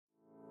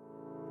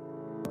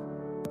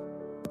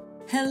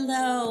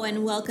Hello,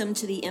 and welcome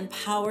to the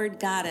Empowered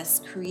Goddess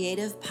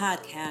Creative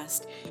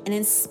Podcast, an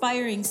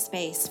inspiring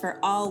space for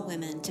all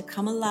women to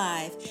come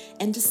alive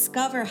and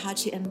discover how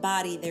to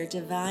embody their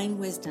divine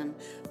wisdom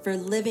for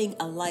living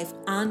a life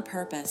on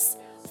purpose,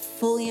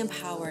 fully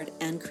empowered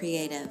and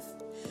creative.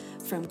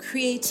 From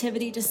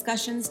creativity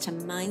discussions to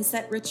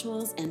mindset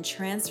rituals and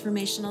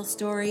transformational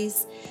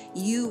stories,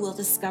 you will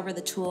discover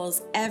the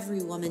tools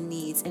every woman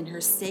needs in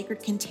her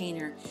sacred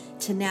container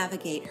to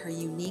navigate her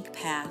unique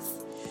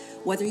path.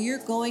 Whether you're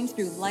going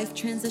through life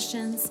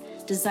transitions,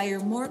 desire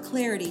more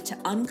clarity to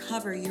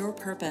uncover your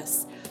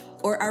purpose,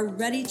 or are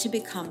ready to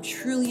become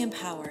truly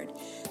empowered,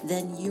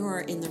 then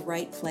you're in the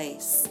right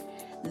place.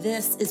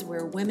 This is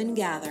where women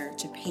gather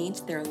to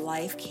paint their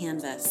life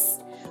canvas.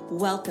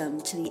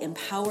 Welcome to the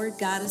Empowered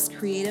Goddess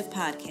Creative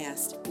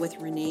Podcast with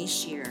Renee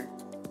Shear.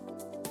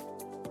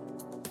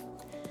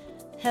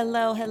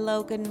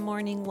 Hello, good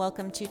morning.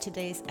 Welcome to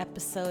today's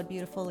episode,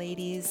 beautiful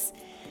ladies.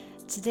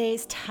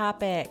 Today's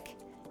topic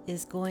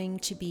is going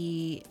to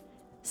be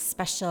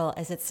special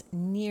as it's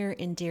near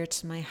and dear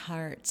to my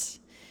heart.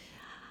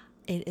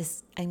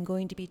 I'm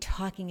going to be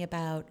talking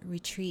about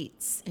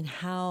retreats and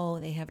how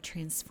they have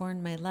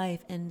transformed my life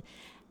and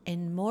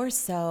more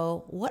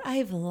so what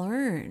I've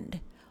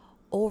learned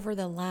over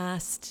the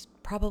last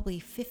probably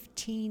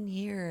 15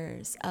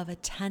 years of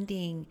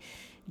attending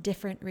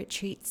different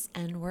retreats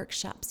and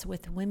workshops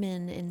with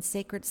women in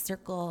Sacred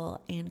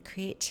Circle and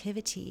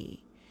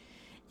creativity,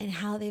 and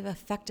how they've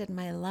affected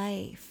my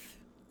life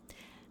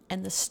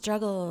and the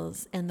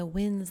struggles and the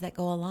wins that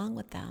go along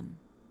with them.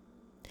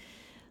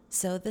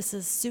 So this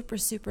is super,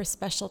 super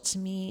special to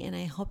me, and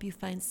I hope you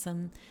find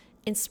some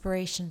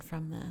inspiration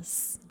from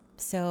this.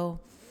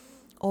 So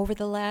over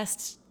the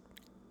last,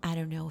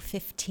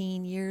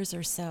 15 years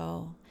or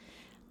so,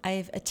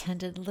 I've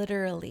attended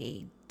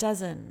literally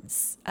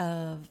dozens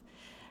of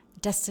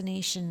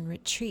destination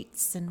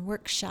retreats and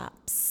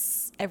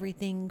workshops,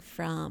 everything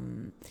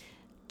from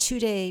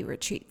 2-day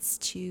retreats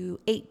to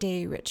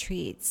 8-day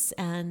retreats,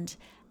 and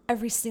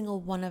every single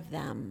one of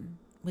them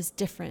was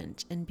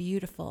different and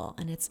beautiful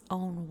in its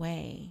own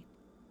way.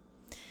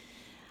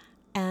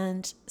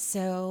 And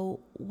so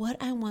what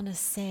I want to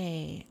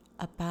say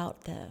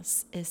about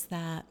this is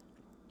that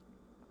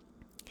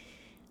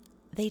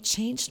they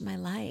changed my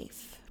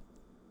life.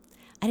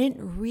 I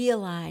didn't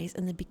realize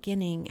in the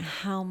beginning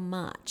how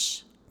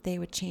much they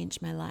would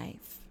change my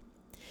life.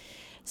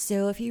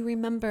 So if you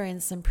remember in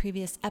some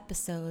previous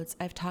episodes,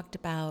 I've talked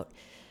about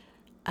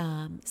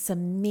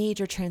some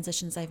major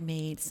transitions I've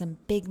made, some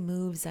big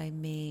moves I've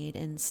made,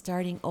 and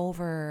starting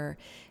over,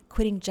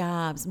 quitting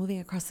jobs, moving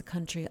across the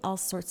country, all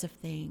sorts of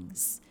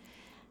things.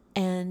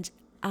 And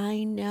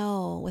I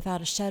know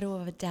without a shadow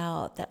of a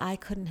doubt that I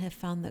couldn't have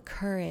found the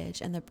courage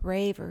and the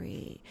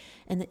bravery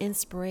and the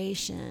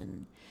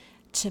inspiration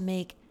to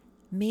make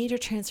major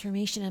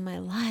transformation in my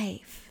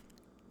life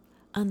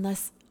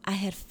unless I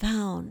had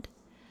found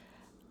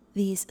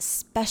these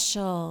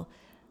special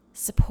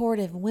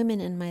supportive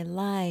women in my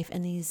life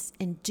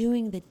and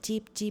doing the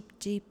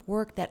deep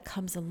work that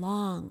comes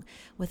along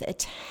with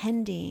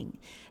attending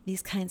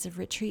these kinds of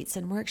retreats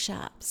and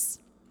workshops.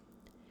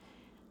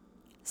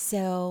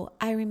 So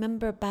I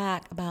remember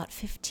back about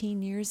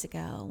 15 years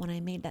ago when I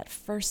made that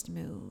first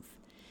move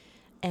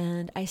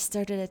and I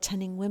started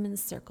attending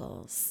women's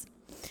circles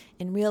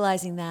and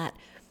realizing that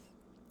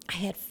I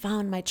had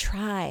found my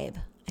tribe.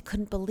 I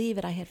couldn't believe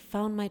it. I had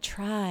found my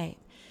tribe.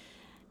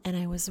 And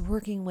I was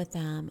working with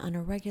them on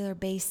a regular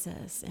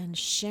basis and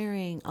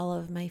sharing all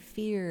of my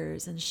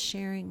fears and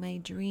sharing my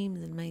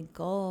dreams and my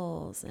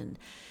goals and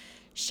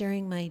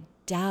sharing my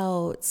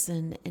doubts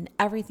and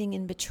everything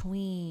in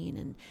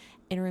between.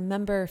 And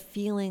remember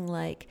feeling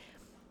like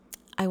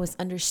I was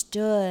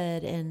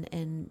understood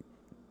and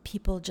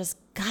people just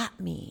got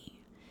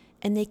me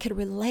and they could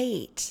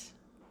relate.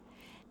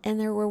 And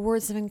there were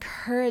words of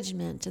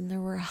encouragement and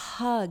there were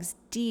hugs,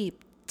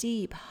 deep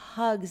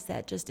hugs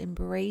that just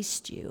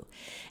embraced you,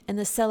 and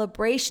the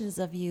celebrations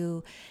of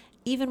you,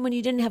 even when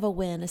you didn't have a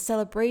win, a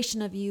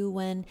celebration of you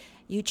when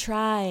you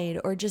tried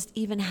or just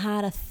even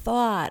had a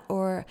thought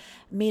or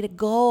made a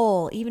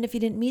goal. Even if you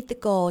didn't meet the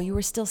goal, you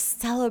were still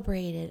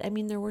celebrated. I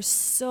mean, there were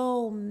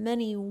so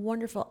many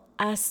wonderful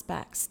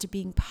aspects to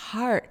being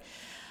part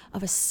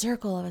of a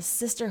circle, of a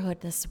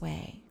sisterhood this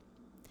way.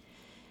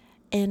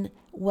 And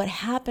what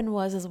happened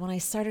was when I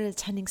started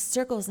attending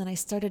circles and I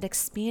started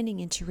expanding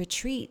into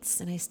retreats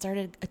and I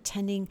started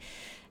attending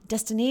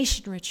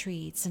destination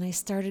retreats and I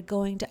started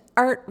going to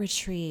art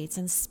retreats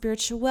and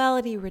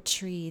spirituality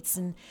retreats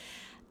and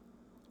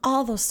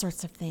all those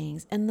sorts of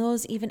things. And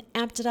those even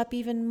amped it up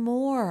even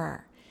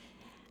more.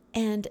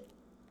 And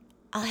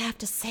I'll have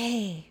to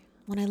say,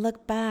 when I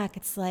look back,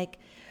 it's like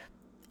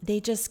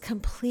they just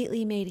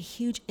completely made a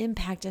huge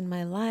impact in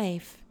my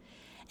life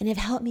and have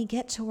helped me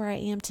get to where I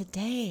am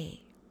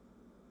today.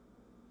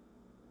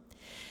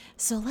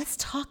 So let's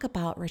talk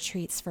about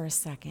retreats for a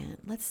second.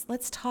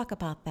 Let's talk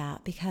about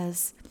that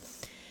because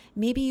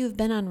Maybe you've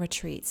been on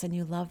retreats and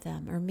you love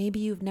them, or maybe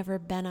you've never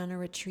been on a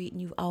retreat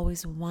and you've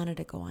always wanted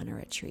to go on a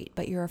retreat,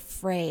 but you're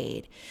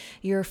afraid.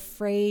 You're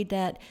afraid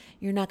that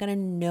you're not going to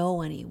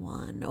know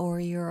anyone,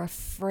 or you're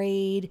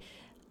afraid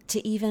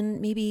to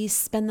even maybe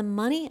spend the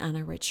money on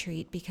a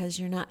retreat because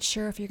you're not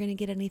sure if you're going to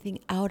get anything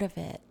out of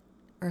it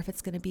or if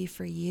it's going to be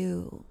for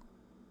you.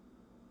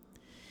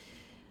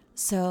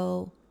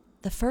 So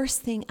the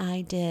first thing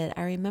I did,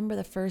 I remember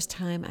the first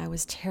time I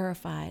was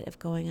terrified of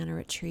going on a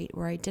retreat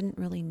where I didn't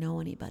really know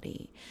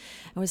anybody.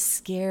 I was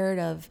scared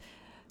of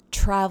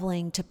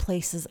traveling to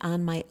places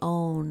on my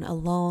own,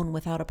 alone,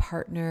 without a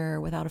partner,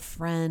 without a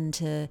friend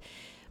to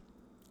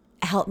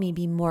help me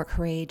be more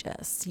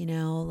courageous,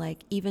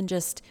 like even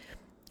just,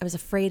 I was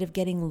afraid of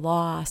getting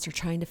lost or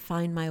trying to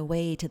find my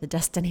way to the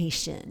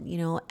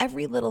destination.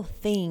 Every little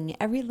thing,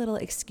 every little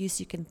excuse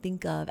you can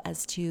think of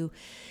as to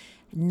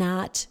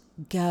not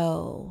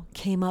go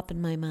came up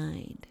in my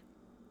mind.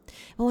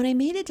 But when I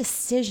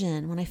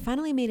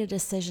finally made a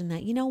decision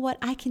that, you know what,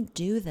 I can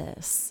do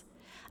this.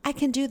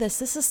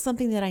 This is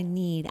something that I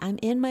need. I'm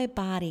in my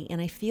body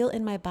and I feel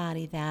in my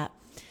body that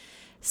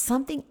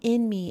something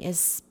in me is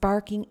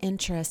sparking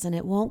interest and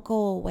it won't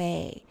go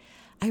away.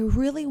 I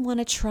really want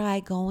to try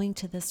going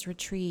to this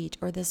retreat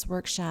or this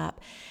workshop,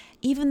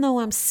 even though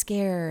I'm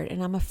scared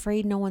and I'm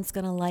afraid no one's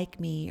going to like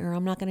me, or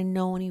I'm not going to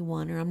know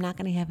anyone, or I'm not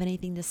going to have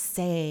anything to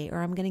say,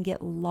 or I'm going to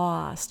get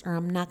lost, or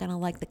I'm not going to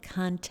like the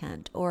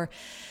content, or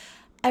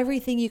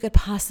everything you could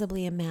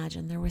possibly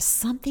imagine. There was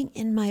something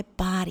in my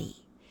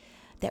body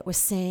that was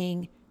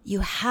saying, you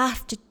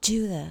have to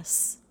do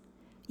this.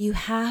 You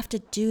have to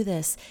do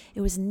this. It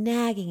was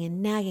nagging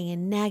and nagging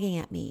and nagging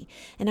at me.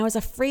 And I was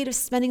afraid of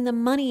spending the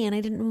money, and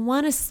I didn't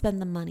want to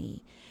spend the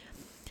money.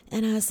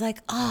 And I was like,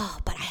 oh,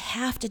 but I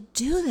have to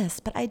do this.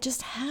 But I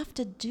just have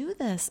to do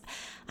this.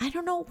 I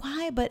don't know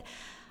why, but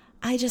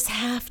I just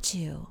have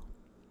to.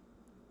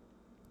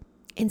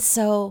 And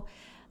so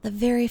the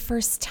very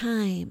first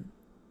time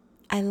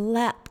I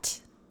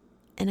leapt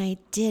and I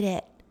did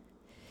it.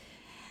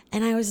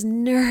 And I was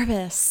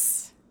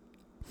nervous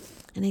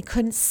and I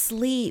couldn't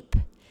sleep.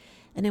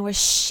 And I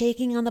was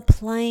shaking on the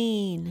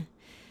plane.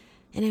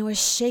 And I was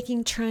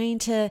shaking trying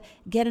to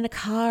get in a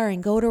car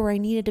and go to where I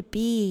needed to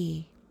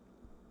be.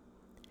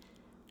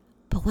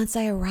 But once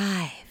I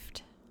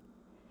arrived,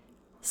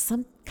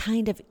 some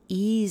kind of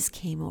ease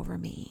came over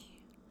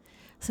me.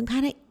 Some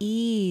kind of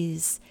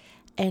ease.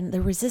 And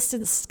the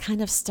resistance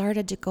kind of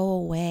started to go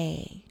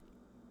away.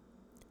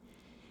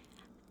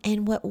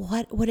 And what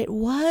it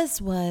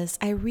was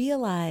I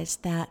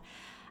realized that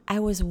I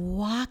was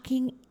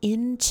walking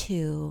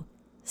into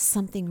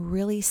something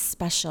really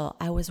special.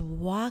 I was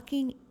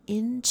walking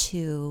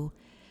into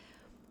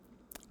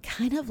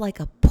kind of like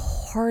a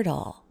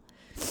portal.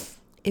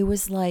 It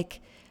was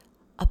like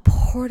a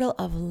portal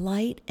of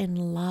light and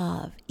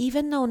love,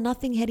 even though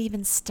nothing had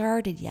even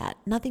started yet,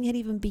 nothing had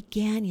even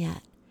began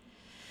yet.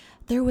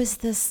 There was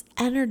this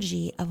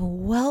energy of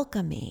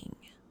welcoming,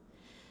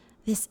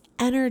 this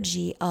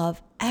energy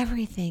of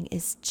everything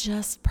is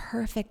just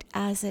perfect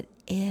as it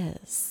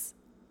is.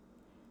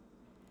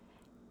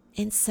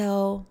 And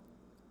so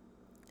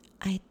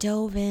I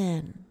dove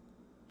in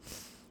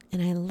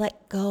and I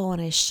let go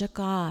and I shook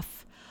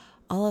off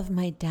all of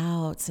my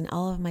doubts and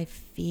all of my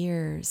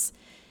fears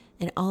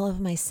and all of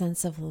my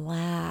sense of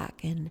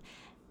lack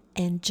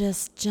and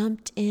just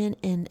jumped in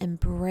and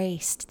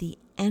embraced the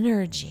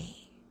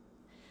energy,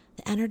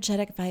 the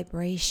energetic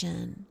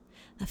vibration,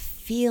 the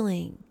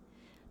feeling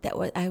that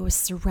I was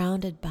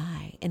surrounded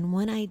by. And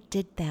when I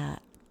did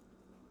that,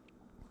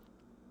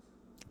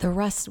 the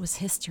rest was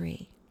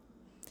history.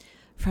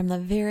 From the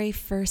very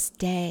first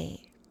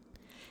day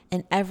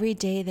and every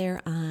day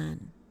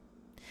thereon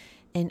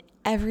and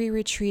every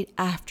retreat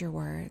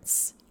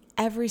afterwards,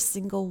 every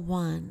single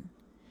one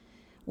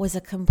was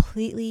a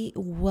completely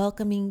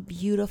welcoming,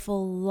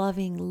 beautiful,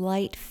 loving,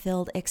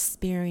 light-filled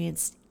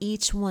experience,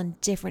 each one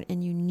different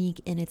and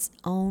unique in its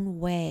own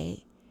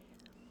way.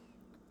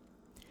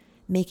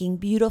 Making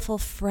beautiful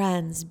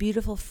friends,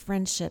 beautiful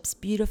friendships,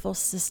 beautiful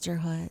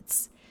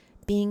sisterhoods,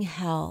 being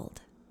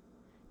held,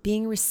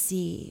 being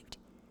received.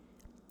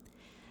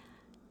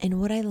 And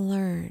what I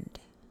learned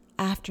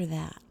after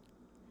that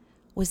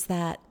was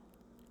that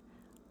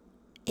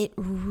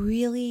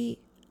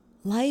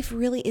life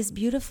really is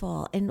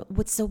beautiful. And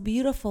what's so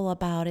beautiful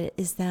about it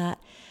is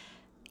that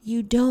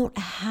you don't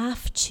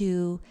have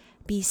to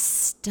be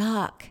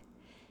stuck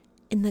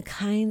in the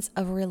kinds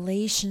of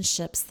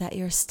relationships that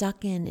you're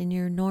stuck in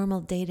your normal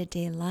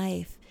day-to-day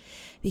life,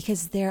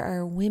 because there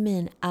are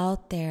women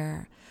out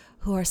there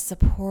who are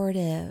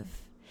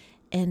supportive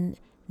and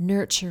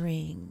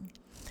nurturing,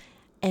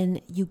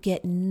 and you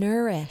get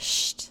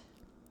nourished,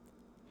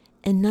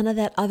 and none of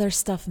that other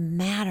stuff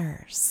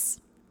matters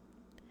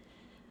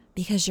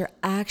because you're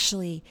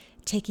actually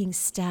taking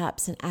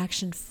steps and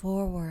action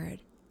forward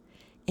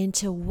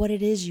into what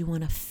it is you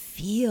want to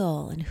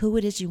feel and who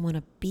it is you want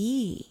to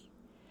be.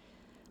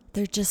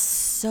 They're just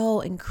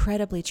so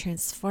incredibly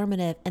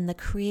transformative, and the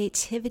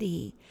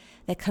creativity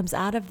that comes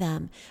out of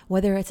them,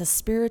 whether it's a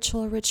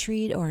spiritual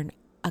retreat or an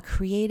a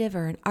creative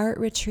or an art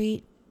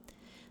retreat,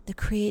 the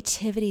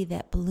creativity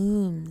that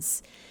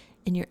blooms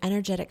in your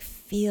energetic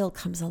field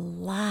comes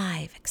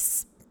alive,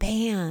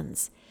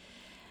 expands,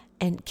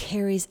 and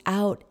carries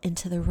out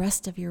into the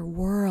rest of your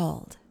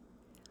world.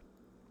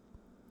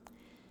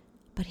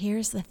 But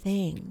here's the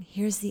thing.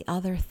 Here's the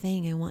other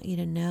thing I want you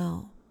to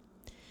know.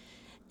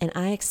 And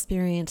I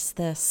experienced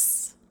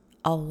this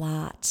a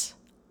lot.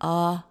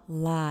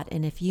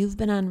 And if you've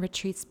been on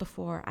retreats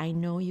before, I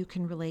know you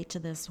can relate to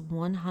this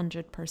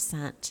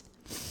 100%.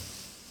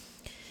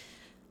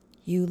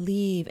 You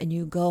leave and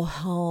you go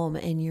home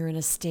and you're in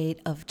a state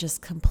of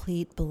just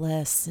complete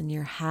bliss, and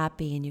you're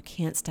happy and you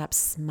can't stop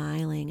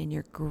smiling and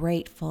you're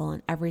grateful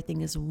and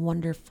everything is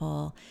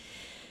wonderful.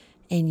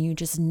 And you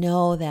just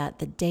know that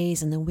the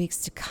days and the weeks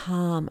to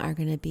come are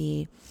going to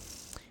be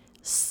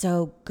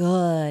so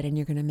good, and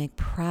you're going to make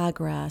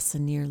progress,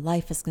 and your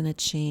life is going to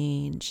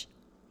change,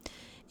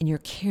 and you're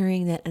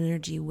carrying that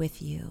energy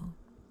with you.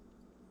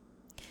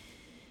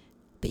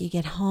 But you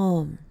get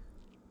home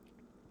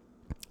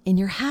and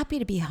you're happy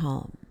to be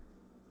home.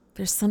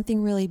 There's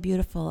something really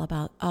beautiful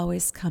about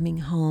always coming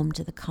home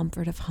to the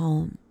comfort of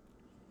home.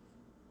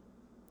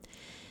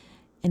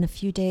 And a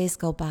few days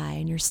go by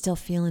and you're still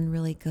feeling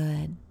really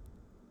good.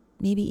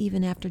 Maybe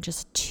even after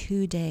just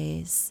 2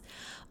 days,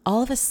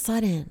 all of a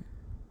sudden,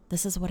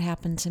 this is what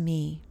happened to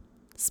me,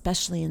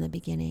 especially in the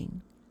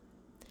beginning.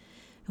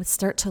 I would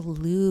start to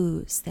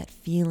lose that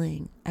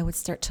feeling. I would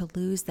start to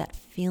lose that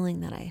feeling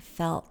that I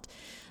felt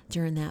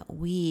during that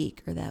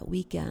week or that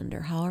weekend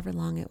or however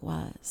long it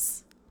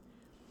was.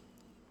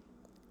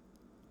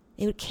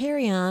 It would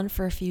carry on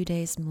for a few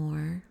days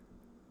more,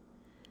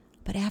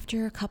 but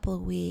after a couple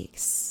of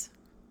weeks,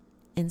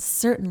 and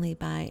certainly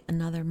by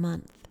another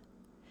month,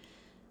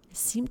 I would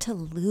seem to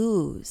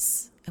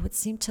lose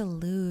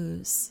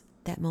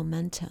that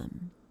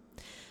momentum.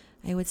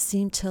 I would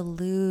seem to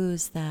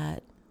lose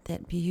that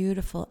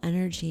beautiful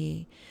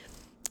energy.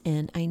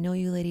 And I know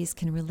you ladies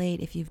can relate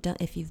if you've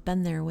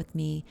been there with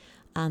me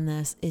on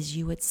this, is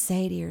you would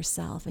say to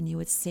yourself, and you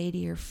would say to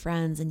your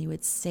friends, and you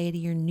would say to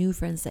your new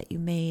friends that you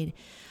made,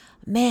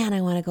 man,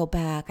 I want to go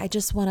back. I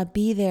just want to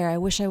be there. I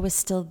wish I was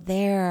still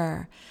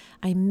there.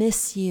 I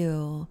miss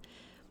you.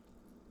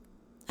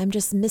 I'm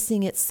just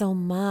missing it so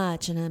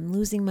much, and I'm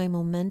losing my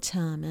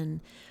momentum,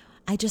 and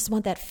I just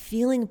want that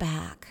feeling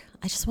back.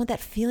 I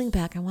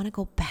want to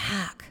go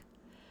back.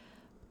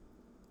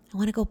 I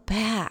want to go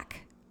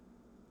back.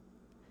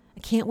 I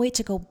can't wait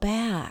to go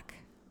back.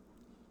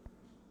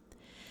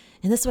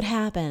 And this would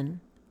happen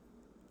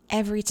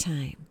every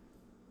time.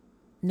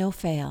 No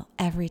fail,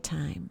 every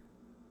time.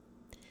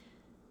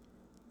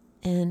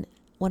 And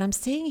what I'm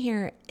saying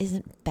here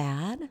isn't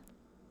bad,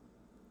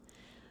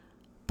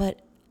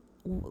 but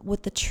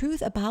what the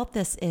truth about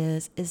this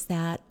is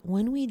that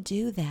when we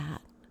do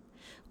that,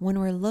 when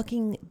we're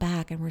looking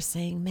back and we're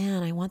saying,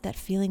 man, I want that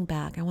feeling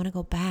back, I want to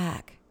go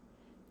back,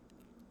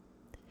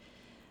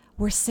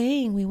 we're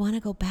saying we want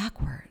to go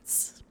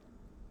backwards.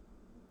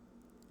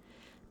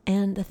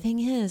 And the thing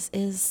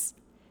is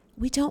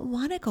we don't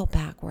want to go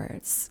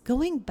backwards.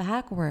 Going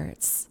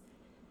backwards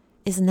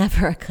is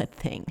never a good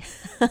thing.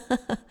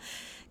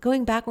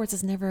 Going backwards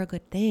is never a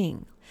good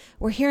thing.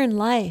 We're here in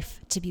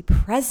life to be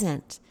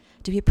present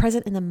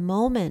in the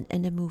moment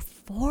and to move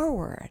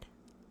forward.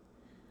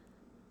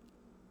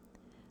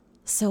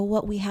 So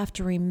what we have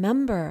to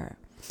remember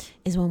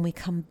is when we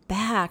come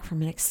back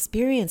from an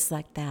experience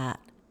like that,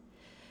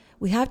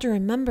 we have to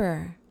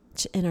remember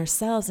in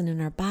ourselves and in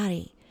our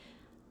body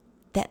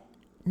that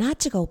not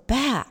to go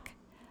back,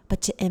 but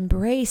to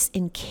embrace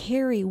and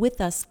carry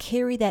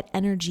that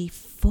energy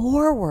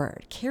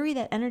forward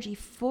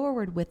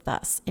with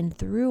us and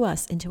through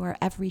us into our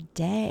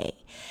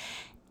everyday.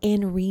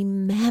 And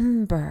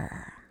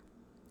remember,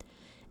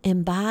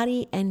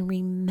 embody and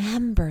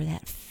remember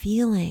that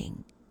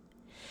feeling,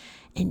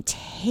 and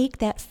take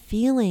that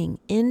feeling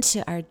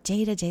into our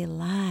day-to-day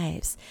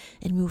lives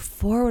and move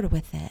forward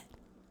with it.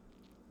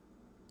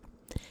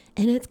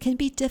 And it can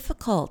be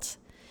difficult.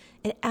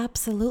 It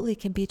absolutely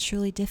can be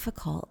truly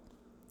difficult.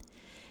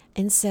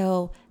 And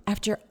so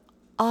after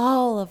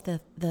all of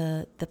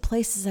the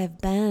places I've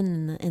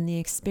been and the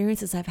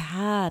experiences I've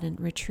had and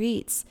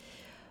retreats,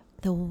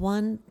 the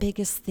one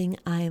biggest thing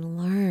I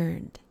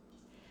learned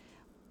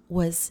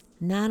was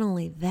not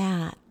only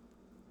that,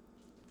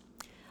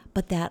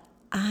 but that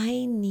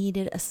I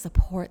needed a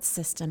support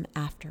system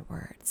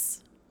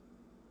afterwards.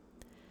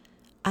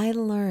 I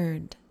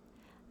learned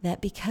that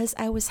because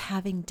I was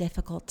having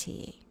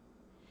difficulty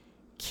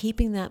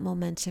keeping that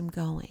momentum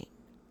going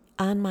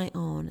on my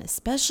own,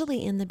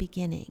 especially in the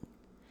beginning,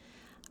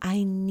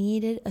 I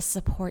needed a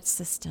support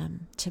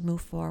system to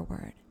move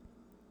forward.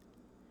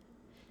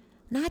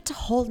 Not to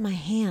hold my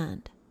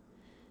hand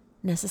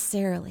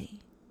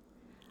necessarily,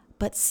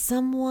 but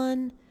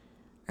someone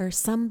or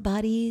some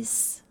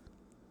buddies,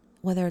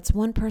 whether it's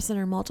one person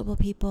or multiple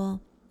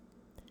people,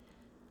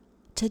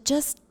 to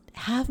just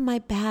have my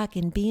back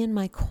and be in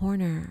my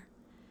corner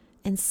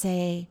and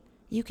say,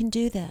 you can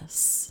do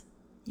this.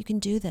 You can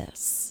do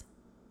this.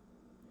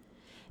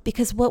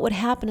 Because what would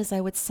happen is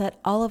I would set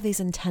all of these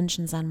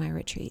intentions on my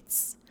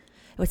retreats.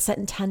 I would set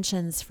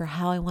intentions for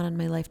how I wanted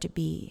my life to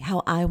be,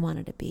 how I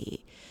wanted to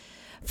be,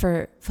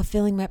 for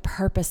fulfilling my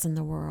purpose in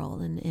the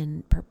world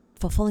and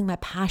fulfilling my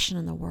passion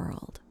in the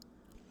world.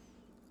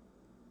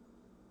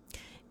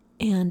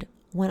 And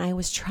when I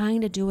was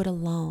trying to do it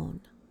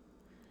alone,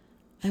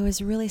 I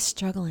was really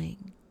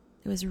struggling.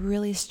 It was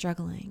really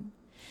struggling.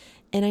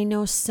 And I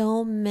know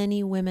so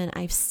many women,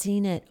 I've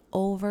seen it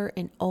over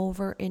and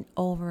over and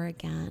over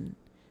again.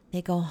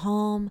 They go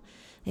home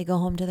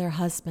to their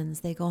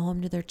husbands, they go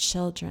home to their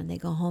children, they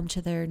go home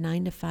to their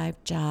 9-to-5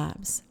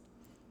 jobs,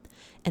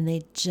 and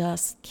they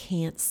just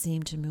can't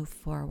seem to move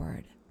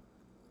forward.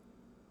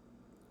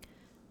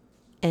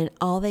 And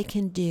all they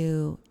can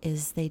do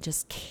is they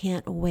just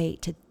can't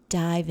wait to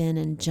dive in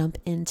and jump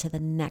into the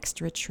next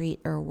retreat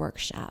or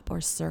workshop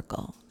or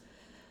circle.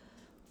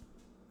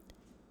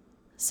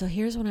 So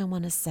here's what I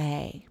want to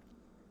say.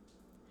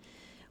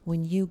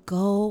 When you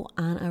go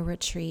on a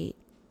retreat,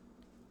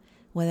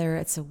 whether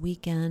it's a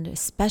weekend,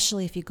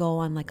 especially if you go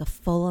on like a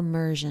full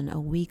immersion,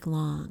 a week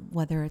long,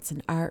 whether it's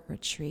an art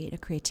retreat, a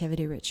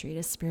creativity retreat,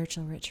 a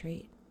spiritual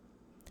retreat,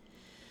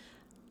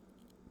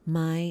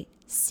 my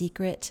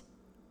secret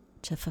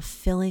to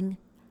fulfilling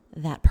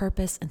that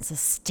purpose and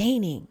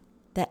sustaining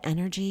that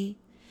energy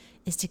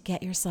is to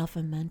get yourself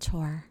a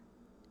mentor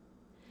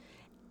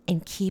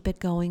and keep it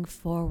going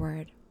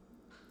forward.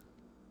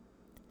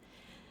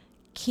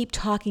 Keep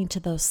talking to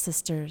those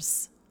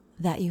sisters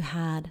that you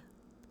had,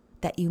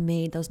 that you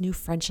made, those new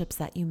friendships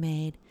that you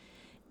made,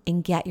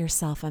 and get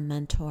yourself a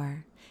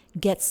mentor.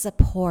 Get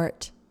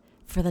support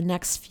for the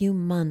next few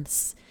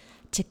months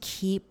to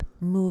keep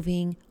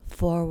moving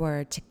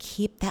forward, to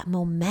keep that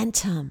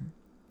momentum.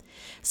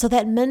 So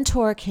that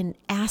mentor can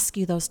ask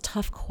you those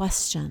tough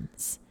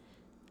questions.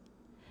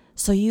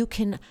 So you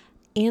can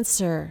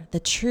answer the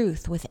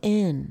truth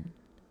within.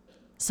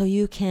 So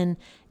you can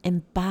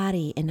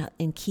embody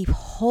and keep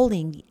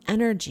holding the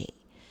energy,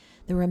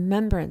 the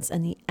remembrance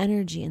and the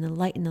energy and the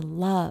light and the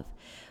love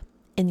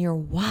and your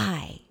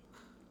why.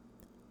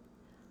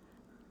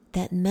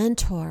 That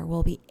mentor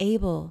will be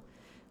able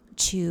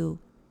to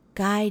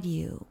guide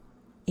you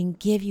and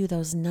give you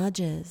those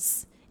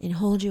nudges and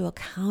hold you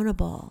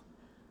accountable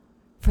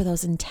for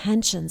those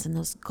intentions and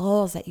those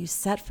goals that you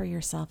set for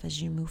yourself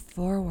as you move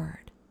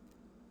forward.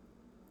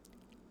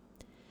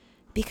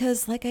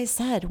 Because like I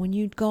said, when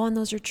you go on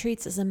those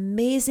retreats, as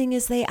amazing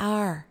as they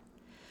are,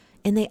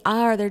 and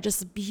they're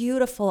just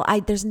beautiful.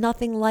 There's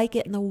nothing like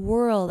it in the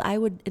world. I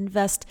would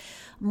invest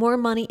more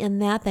money in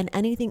that than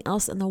anything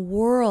else in the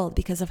world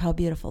because of how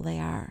beautiful they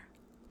are.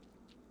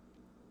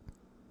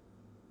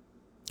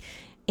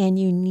 And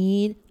you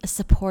need a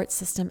support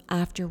system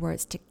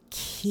afterwards to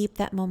keep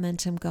that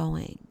momentum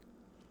going.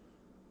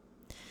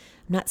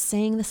 I'm not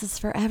saying this is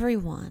for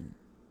everyone.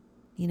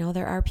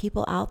 There are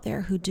people out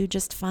there who do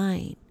just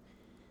fine.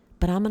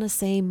 But I'm going to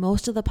say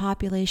most of the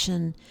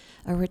population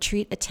of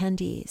retreat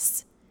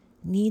attendees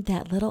need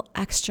that little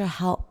extra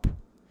help,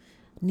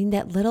 need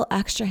that little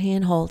extra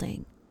hand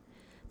holding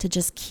to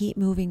just keep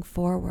moving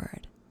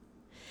forward.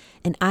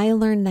 And I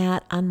learned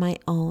that on my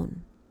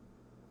own.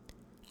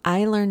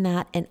 I learned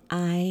that, and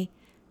I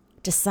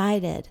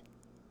decided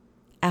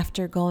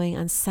after going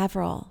on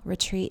several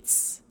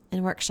retreats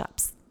and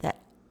workshops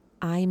that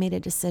I made a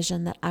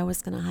decision that I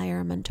was going to hire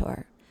a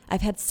mentor.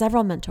 I've had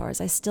several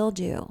mentors. I still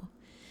do.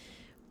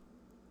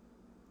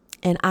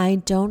 And I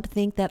don't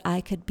think that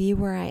I could be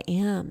where I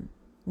am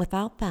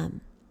without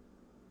them.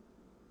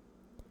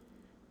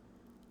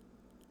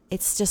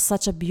 It's just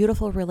such a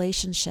beautiful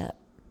relationship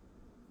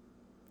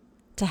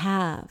to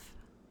have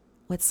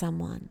with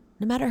someone,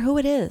 no matter who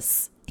it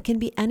is. It can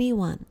be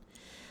anyone,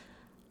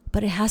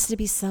 but it has to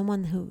be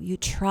someone who you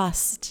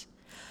trust,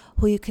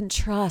 who you can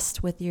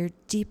trust with your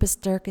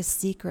deepest, darkest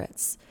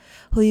secrets,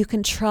 who you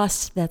can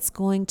trust that's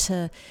going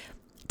to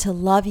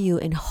love you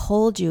and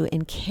hold you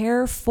and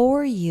care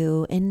for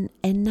you and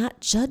not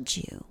judge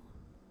you.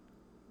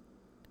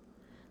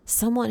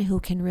 Someone who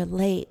can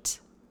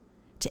relate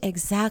to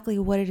exactly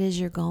what it is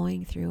you're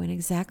going through and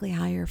exactly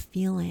how you're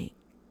feeling.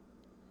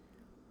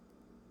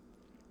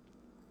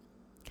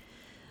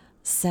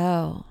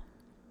 So,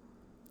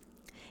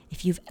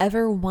 if you've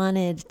ever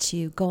wanted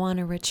to go on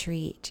a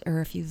retreat,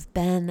 or if you've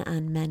been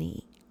on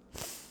many,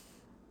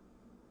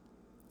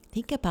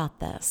 think about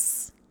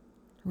this.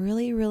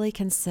 Really, really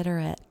consider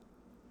it.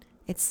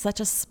 It's such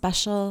a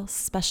special,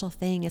 special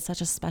thing. It's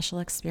such a special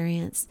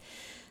experience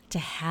to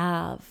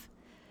have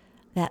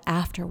that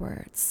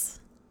afterwards,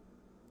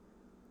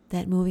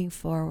 that moving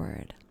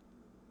forward.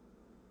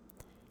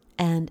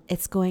 And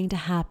it's going to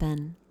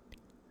happen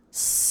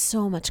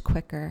so much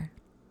quicker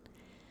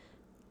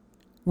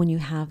when you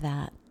have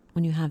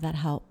that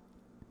help.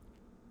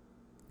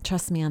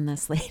 Trust me on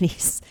this,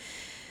 ladies.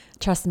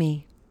 Trust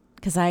me,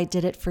 because I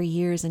did it for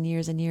years and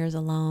years and years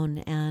alone,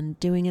 and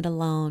doing it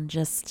alone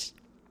just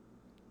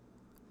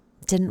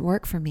didn't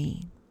work for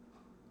me.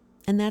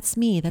 And that's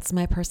me. That's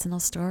my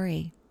personal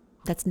story.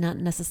 That's not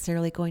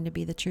necessarily going to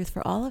be the truth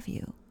for all of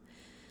you.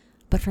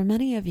 But for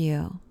many of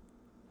you,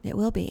 it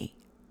will be.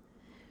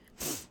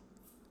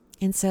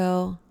 And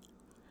so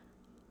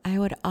I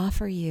would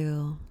offer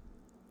you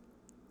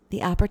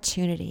the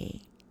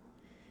opportunity,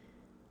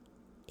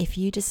 if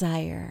you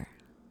desire,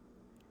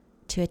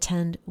 to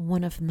attend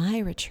one of my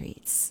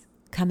retreats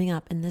coming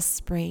up in this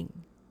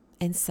spring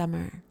and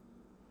summer.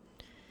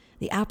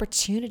 The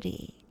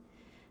opportunity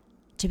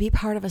to be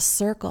part of a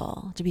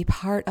circle, to be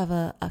part of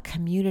a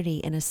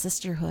community and a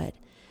sisterhood,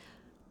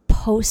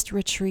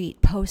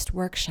 post-retreat,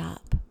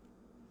 post-workshop.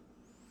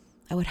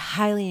 I would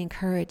highly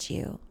encourage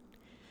you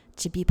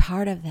to be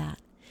part of that.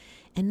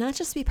 And not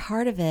just be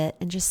part of it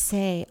and just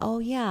say, oh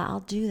yeah, I'll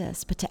do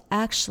this, but to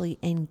actually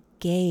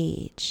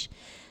engage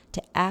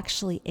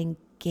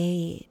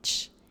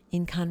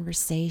in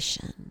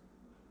conversation,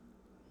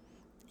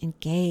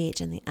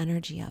 engage in the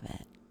energy of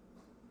it,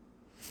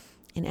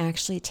 and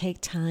actually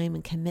take time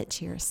and commit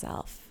to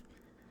yourself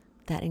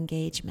that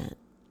engagement.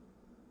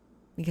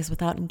 Because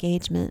without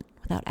engagement,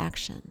 without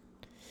action,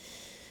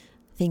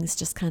 things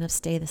just kind of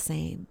stay the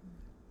same.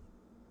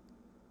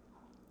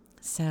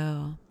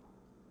 So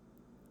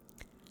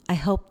I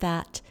hope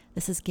that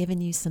this has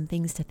given you some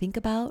things to think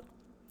about.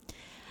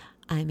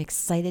 I'm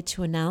excited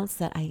to announce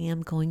that I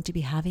am going to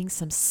be having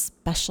some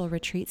special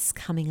retreats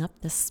coming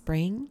up this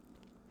spring,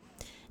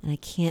 and I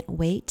can't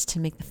wait to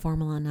make the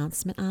formal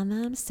announcement on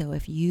them. So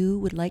if you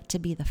would like to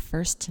be the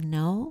first to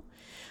know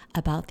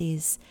about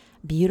these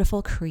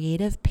beautiful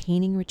creative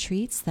painting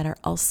retreats that are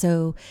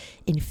also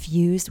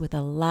infused with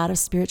a lot of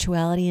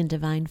spirituality and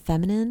divine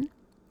feminine,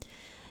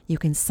 you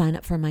can sign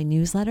up for my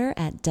newsletter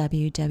at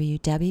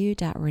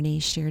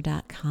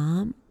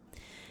www.reneeshear.com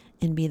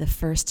and be the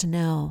first to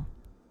know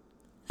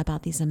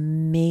about these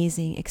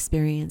amazing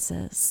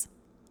experiences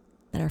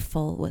that are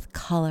full with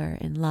color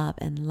and love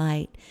and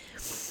light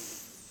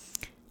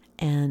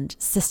and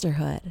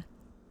sisterhood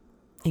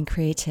and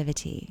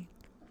creativity.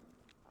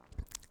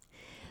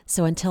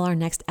 So until our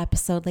next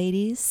episode,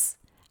 ladies,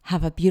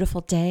 have a beautiful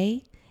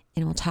day,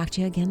 and we'll talk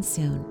to you again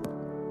soon.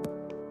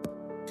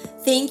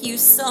 Thank you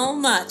so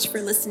much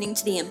for listening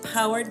to the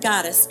Empowered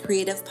Goddess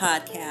Creative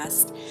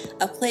Podcast,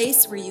 a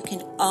place where you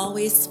can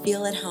always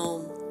feel at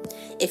home.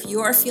 If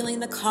you are feeling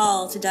the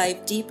call to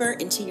dive deeper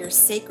into your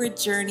sacred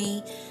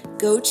journey,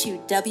 go to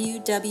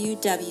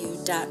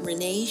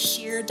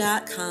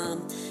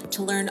www.reneeshear.com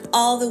to learn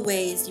all the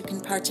ways you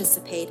can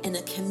participate in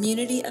a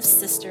community of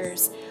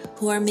sisters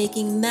who are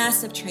making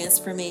massive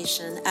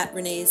transformation at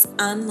Renee's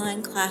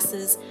online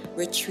classes,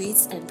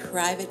 retreats, and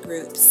private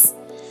groups.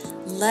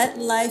 Let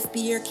life be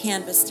your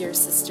canvas, dear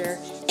sister,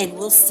 and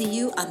we'll see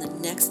you on the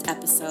next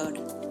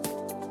episode.